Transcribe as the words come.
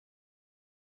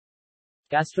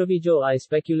Castroveijo Eye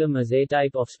Speculum is a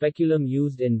type of speculum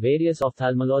used in various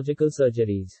ophthalmological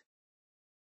surgeries.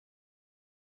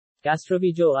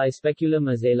 Castroveijo Eye Speculum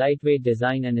is a lightweight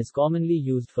design and is commonly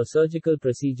used for surgical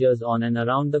procedures on and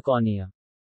around the cornea.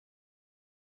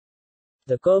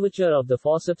 The curvature of the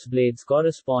forceps blades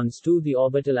corresponds to the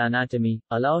orbital anatomy,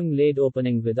 allowing blade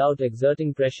opening without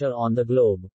exerting pressure on the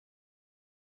globe.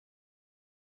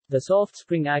 The soft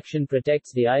spring action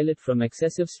protects the eyelid from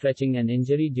excessive stretching and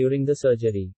injury during the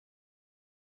surgery.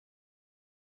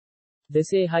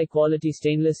 This is a high-quality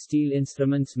stainless steel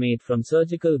instruments made from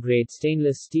surgical-grade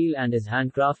stainless steel and is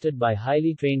handcrafted by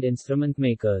highly trained instrument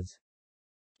makers.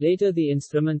 Later the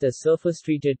instrument is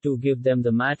surface-treated to give them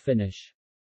the matte finish.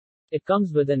 It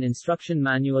comes with an instruction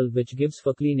manual which gives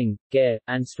for cleaning, care,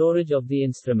 and storage of the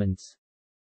instruments.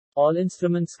 All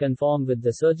instruments conform with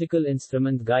the surgical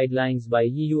instrument guidelines by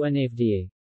EU and FDA.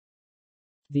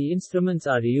 The instruments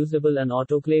are reusable and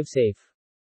autoclave safe.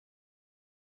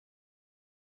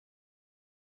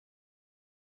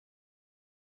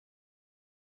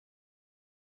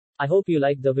 I hope you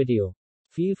liked the video.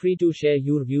 Feel free to share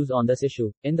your views on this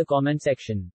issue in the comment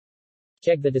section.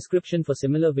 Check the description for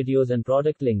similar videos and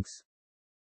product links.